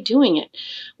were they doing it?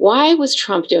 Why was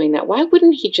Trump doing that? Why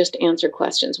wouldn't he just answer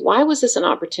questions? Why was this an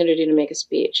opportunity to make a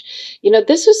speech?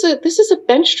 This is a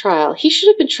bench trial. He should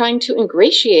have been trying to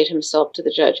ingratiate himself to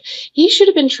the judge. He should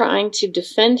have been trying to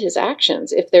defend his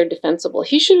actions if they're defensible.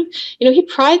 He should have, he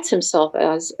prides himself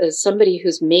as somebody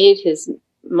who's made his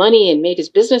money and made his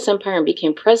business empire and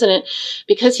became president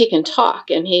because he can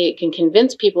talk and he can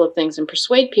convince people of things and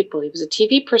persuade people. He was a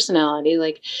TV personality.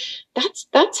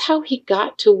 That's how he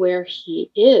got to where he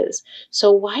is.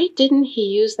 So why didn't he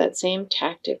use that same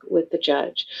tactic with the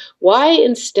judge? Why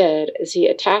instead is he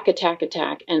attack and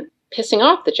pissing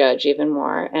off the judge even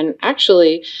more and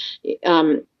actually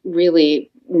really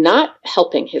not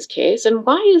helping his case? And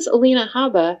why is Alina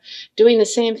Habba doing the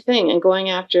same thing and going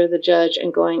after the judge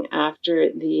and going after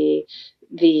the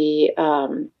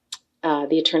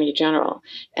Attorney General?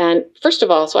 And first of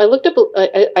all, so I looked up,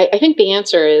 I think the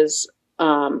answer is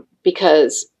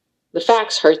because The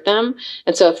facts hurt them.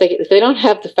 And so if they don't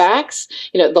have the facts,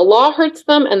 the law hurts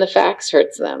them and the facts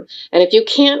hurts them. And if you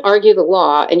can't argue the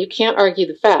law and you can't argue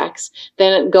the facts,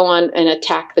 then go on and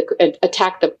attack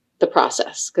the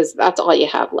process, because that's all you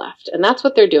have left. And that's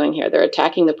what they're doing here. They're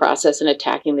attacking the process and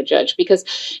attacking the judge. Because,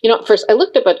 first I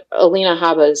looked up at Alina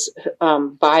Habba's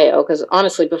bio, because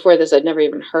honestly, before this, I'd never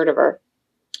even heard of her.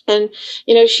 And,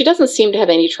 she doesn't seem to have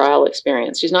any trial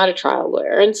experience. She's not a trial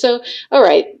lawyer. And so, all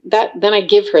right, then I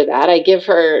give her that. I give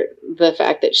her the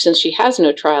fact that since she has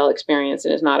no trial experience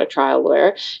and is not a trial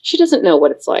lawyer, she doesn't know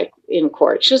what it's like in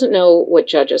court. She doesn't know what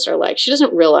judges are like. She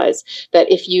doesn't realize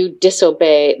that if you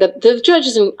disobey, that the judge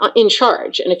is in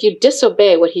charge. And if you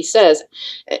disobey what he says,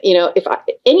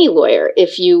 any lawyer,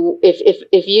 if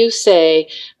you say,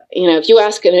 if you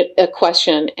ask a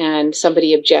question and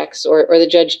somebody objects or the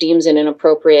judge deems it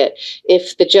inappropriate,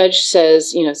 if the judge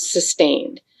says,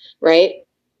 sustained, right?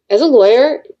 As a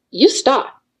lawyer, you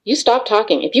stop. You stop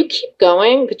talking. If you keep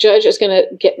going, the judge is going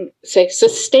to say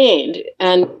sustained.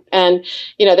 And they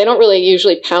don't really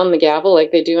usually pound the gavel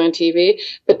like they do on TV,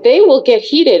 but they will get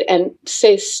heated and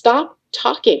say, stop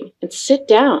talking and sit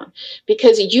down,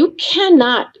 because you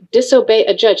cannot disobey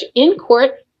a judge in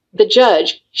court. The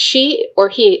judge, she or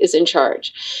he, is in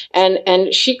charge.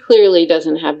 And she clearly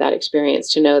doesn't have that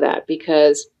experience to know that,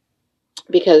 because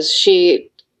she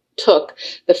took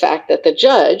the fact that the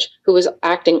judge, who was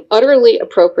acting utterly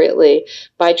appropriately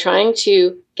by trying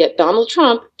to get Donald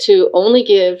Trump to only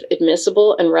give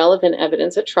admissible and relevant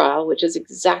evidence at trial, which is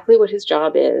exactly what his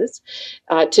job is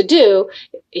to do,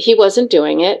 he wasn't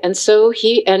doing it. And so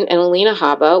he and Alina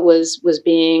Habba was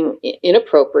being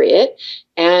inappropriate.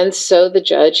 And so the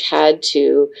judge had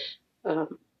to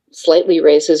slightly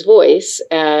raise his voice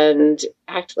and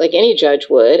act like any judge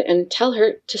would and tell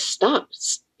her to stop.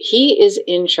 He is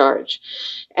in charge.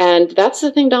 And that's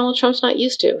the thing Donald Trump's not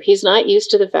used to. He's not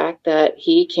used to the fact that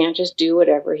he can't just do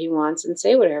whatever he wants and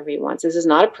say whatever he wants. This is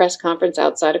not a press conference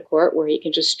outside of court where he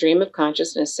can just stream of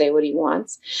consciousness, say what he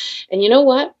wants. And you know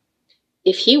what?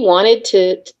 If he wanted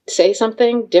to say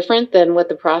something different than what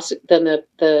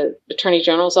the Attorney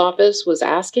General's office was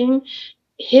asking,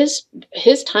 his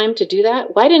time to do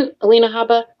that, why didn't Alina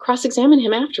Habba cross-examine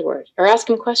him afterward or ask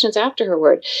him questions after her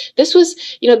word? This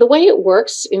was, the way it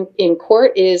works in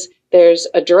court is there's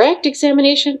a direct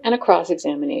examination and a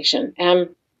cross-examination. And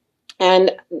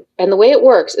the way it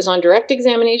works is on direct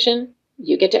examination,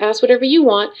 you get to ask whatever you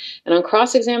want. And on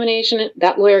cross-examination,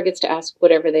 that lawyer gets to ask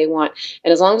whatever they want.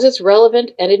 And as long as it's relevant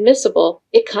and admissible,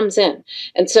 it comes in.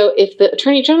 And so if the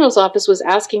Attorney General's office was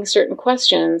asking certain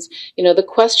questions, the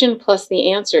question plus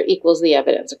the answer equals the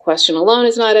evidence. A question alone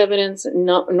is not evidence,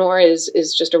 nor is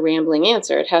just a rambling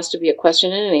answer. It has to be a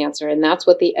question and an answer. And that's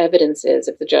what the evidence is.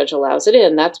 If the judge allows it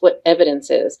in, that's what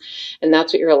evidence is. And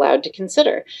that's what you're allowed to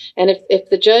consider. And if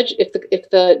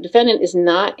the defendant is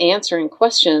not answering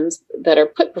questions that are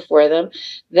put before them,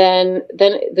 then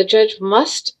the judge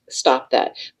must stop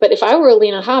that. But if I were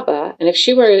Alina Habba, and if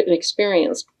she were an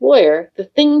experienced lawyer, the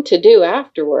thing to do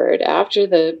afterward, after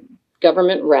the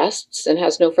government rests and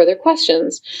has no further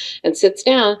questions and sits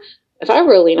down, if I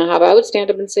were Alina Habba, I would stand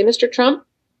up and say, Mr. Trump,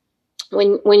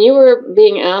 when you were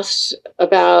being asked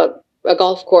about a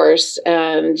golf course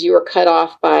and you were cut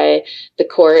off by the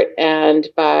court and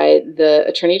by the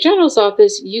Attorney General's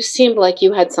office, you seemed like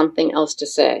you had something else to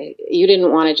say. You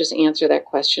didn't want to just answer that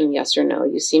question yes or no.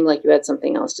 You seemed like you had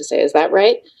something else to say. Is that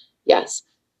right? Yes.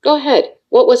 Go ahead.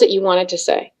 What was it you wanted to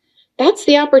say? That's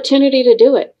the opportunity to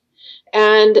do it.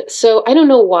 And so I don't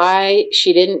know why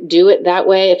she didn't do it that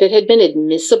way. If it had been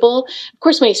admissible, of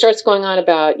course, when he starts going on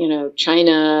about,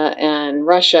 China and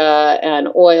Russia and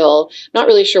oil, not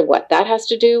really sure what that has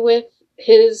to do with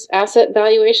his asset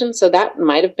valuation. So that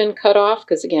might have been cut off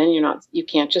because, again, you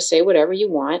can't just say whatever you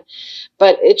want.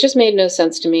 But it just made no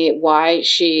sense to me why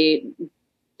she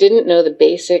didn't know the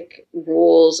basic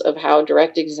rules of how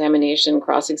direct examination,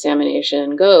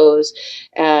 cross-examination goes,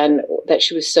 and that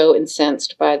she was so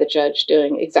incensed by the judge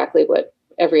doing exactly what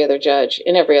every other judge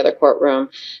in every other courtroom,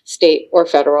 state or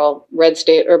federal, red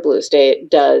state or blue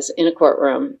state, does in a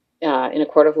courtroom, in a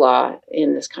court of law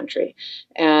in this country.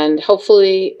 And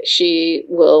hopefully she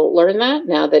will learn that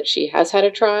now that she has had a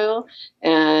trial,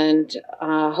 and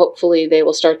hopefully they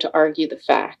will start to argue the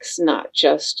facts, not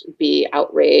just be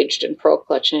outraged and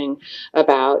pro-clutching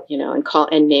about,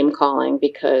 and name calling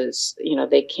because,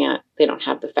 they don't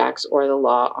have the facts or the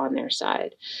law on their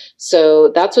side. So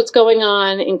that's what's going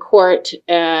on in court.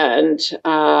 And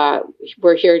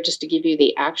we're here just to give you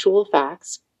the actual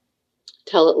facts.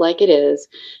 tell it like it is,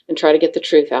 and try to get the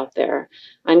truth out there.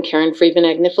 I'm Karen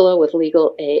Friedman-Agnifilo with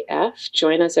Legal AF.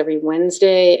 Join us every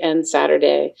Wednesday and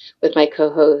Saturday with my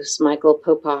co-hosts Michael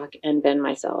Popak and Ben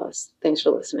Meiselas. Thanks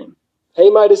for listening. Hey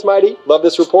Midas Mighty, love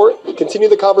this report? Continue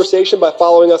the conversation by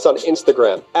following us on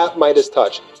Instagram at Midas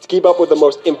Touch to keep up with the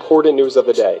most important news of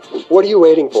the day. What are you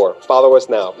waiting for? Follow us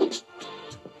now.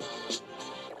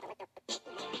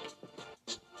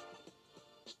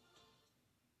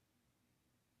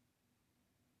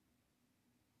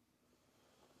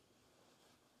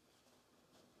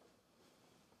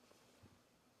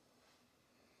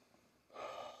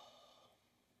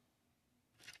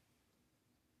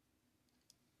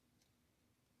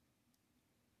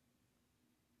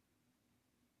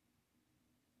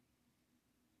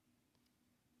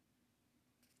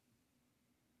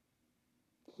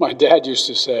 My dad used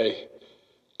to say,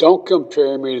 don't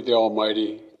compare me to the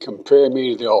Almighty, compare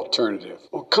me to the alternative.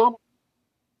 Well, come.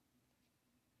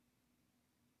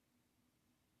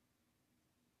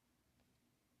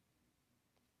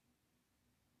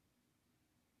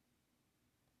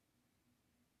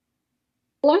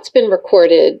 A lot's been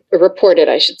reported,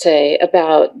 I should say,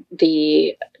 about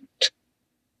the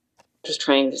just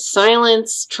trying to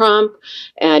silence Trump,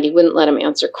 and he wouldn't let him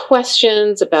answer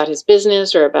questions about his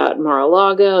business or about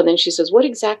Mar-a-Lago. And then she says, what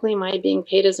exactly am I being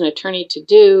paid as an attorney to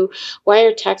do? Why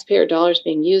are taxpayer dollars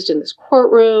being used in this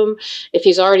courtroom? If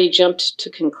he's already jumped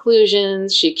to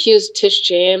conclusions. She accused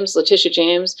Letitia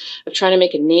James, of trying to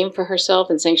make a name for herself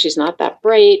and saying she's not that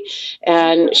bright.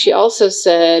 And she also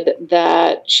said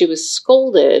that she was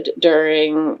scolded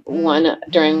during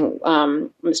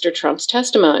Mr. Trump's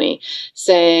testimony,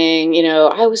 saying,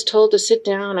 I was told to sit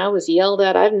down. I was yelled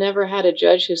at. I've never had a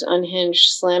judge who's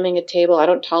unhinged slamming a table. I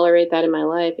don't tolerate that in my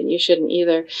life, and you shouldn't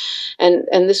either.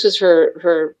 And this was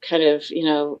her kind of,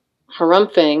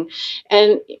 harumphing.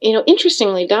 And,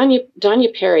 interestingly,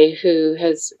 Danya Perry, who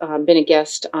has been a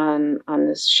guest on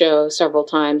this show several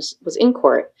times, was in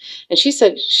court. And she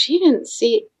said she didn't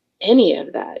see any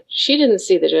of that. She didn't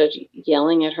see the judge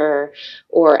yelling at her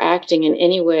or acting in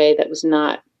any way that was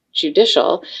not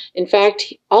judicial. In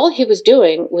fact, all he was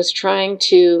doing was trying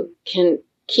to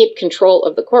keep control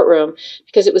of the courtroom,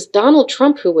 because it was Donald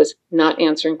Trump who was not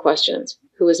answering questions,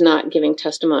 who was not giving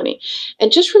testimony.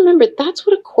 And just remember, that's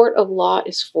what a court of law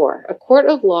is for. A court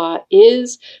of law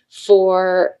is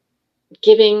for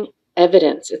giving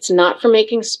evidence. It's not for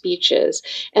making speeches.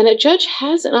 And a judge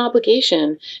has an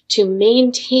obligation to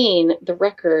maintain the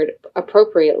record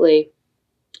appropriately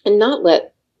and not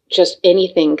let just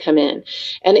anything come in.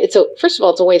 And first of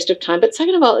all, it's a waste of time, but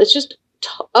second of all, it's just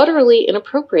utterly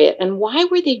inappropriate. And why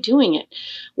were they doing it?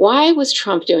 Why was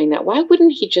Trump doing that? Why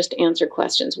wouldn't he just answer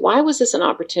questions? Why was this an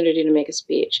opportunity to make a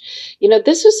speech?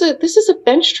 This is a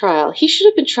bench trial. He should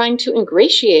have been trying to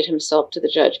ingratiate himself to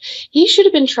the judge. He should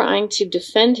have been trying to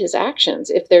defend his actions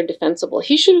if they're defensible.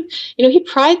 He should have, he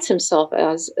prides himself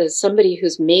as somebody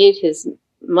who's made his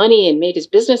money and made his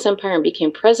business empire and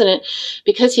became president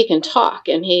because he can talk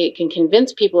and he can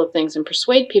convince people of things and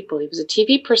persuade people. He was a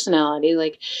TV personality.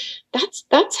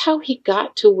 That's how he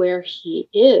got to where he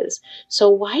is. So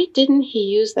why didn't he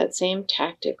use that same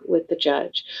tactic with the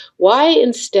judge? Why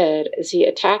instead is he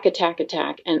attack and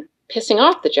pissing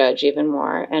off the judge even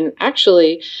more and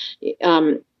actually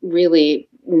really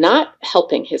not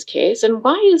helping his case? And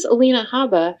why is Alina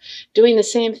Habba doing the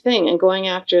same thing and going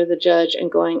after the judge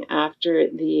and going after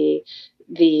the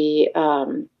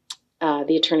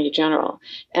Attorney General?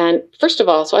 And first of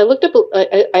all, so I looked up,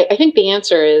 I think the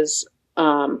answer is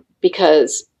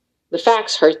because the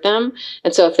facts hurt them.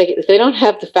 And so if they don't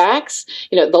have the facts,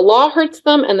 the law hurts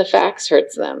them and the facts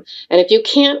hurts them. And if you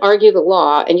can't argue the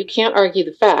law and you can't argue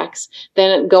the facts,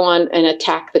 then go on and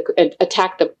attack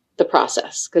the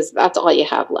process, because that's all you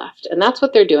have left. And that's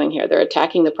what they're doing here. They're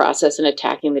attacking the process and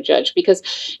attacking the judge. Because,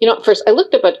 first I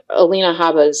looked up at Alina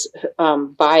Habba's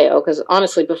bio, because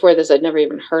honestly, before this, I'd never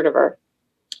even heard of her.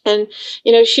 And,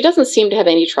 she doesn't seem to have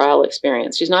any trial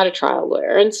experience. She's not a trial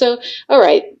lawyer. And so, all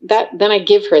right, then I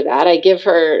give her that. I give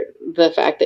her the fact that